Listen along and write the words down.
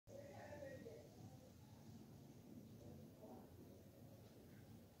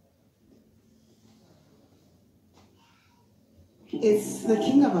It's the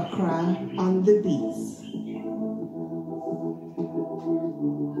King of Accra on the beats.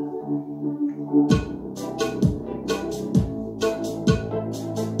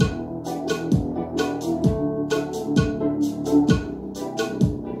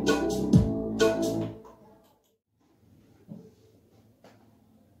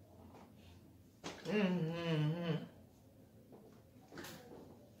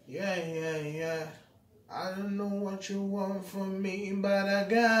 Yeah. I don't know what you want from me, but I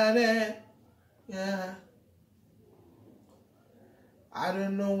got it. Yeah. I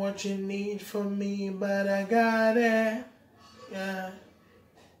don't know what you need from me, but I got it. Yeah.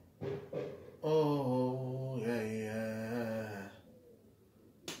 Oh, yeah.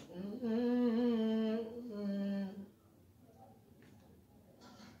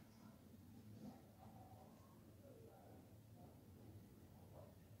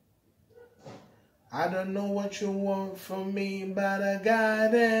 I don't know what you want from me, but I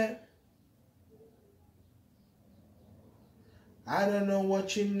got it. I don't know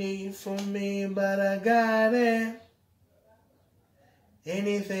what you need from me, but I got it.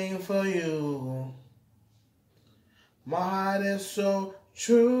 Anything for you. My heart is so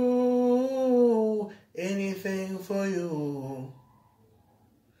true. Anything for you.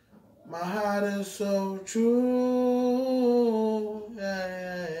 My heart is so true.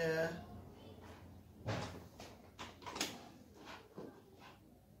 Yeah.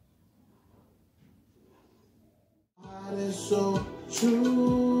 My heart is so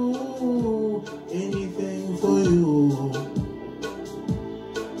true. Anything for you.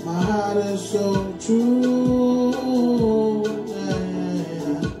 My heart is so true.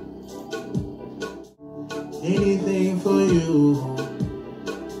 Yeah. Anything for you.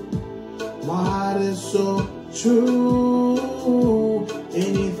 My heart is so true.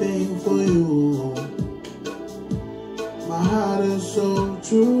 Anything for you. My heart is so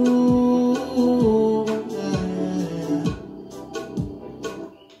true. Yeah.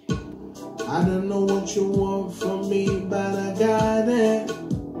 I don't know what you want from me, but I got it.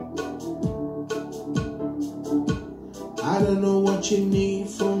 I don't know what you need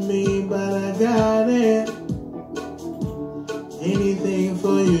from me, but I got it. Anything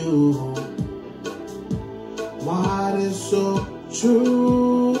for you. My heart is so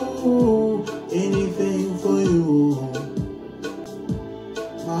true. Anything for you.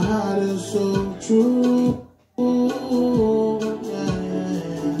 My heart is so true.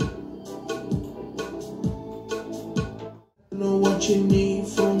 Yeah. I don't know what you need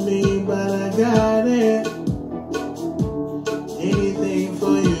from me, but I got it. Anything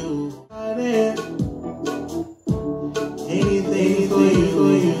for you. Got it. Anything for you.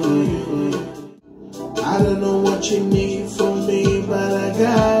 I don't know what you need from me, but I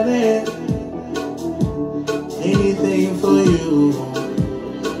got it. Anything for you.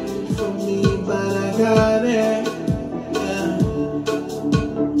 From me, but I got it. Yeah.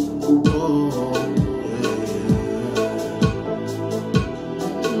 Oh, yeah.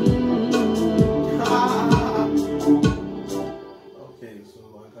 Okay, so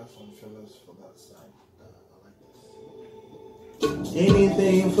I got some fillers for that side. I like this.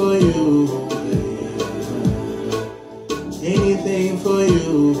 Anything for you. Anything for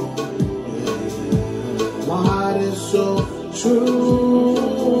you. My heart is so true.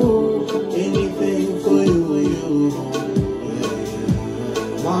 Anything for you.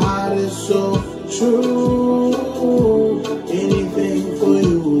 My heart is so true. Anything for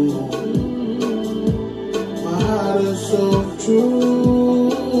you. My heart is so true.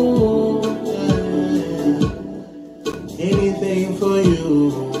 Yeah. Anything for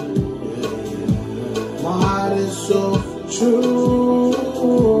you.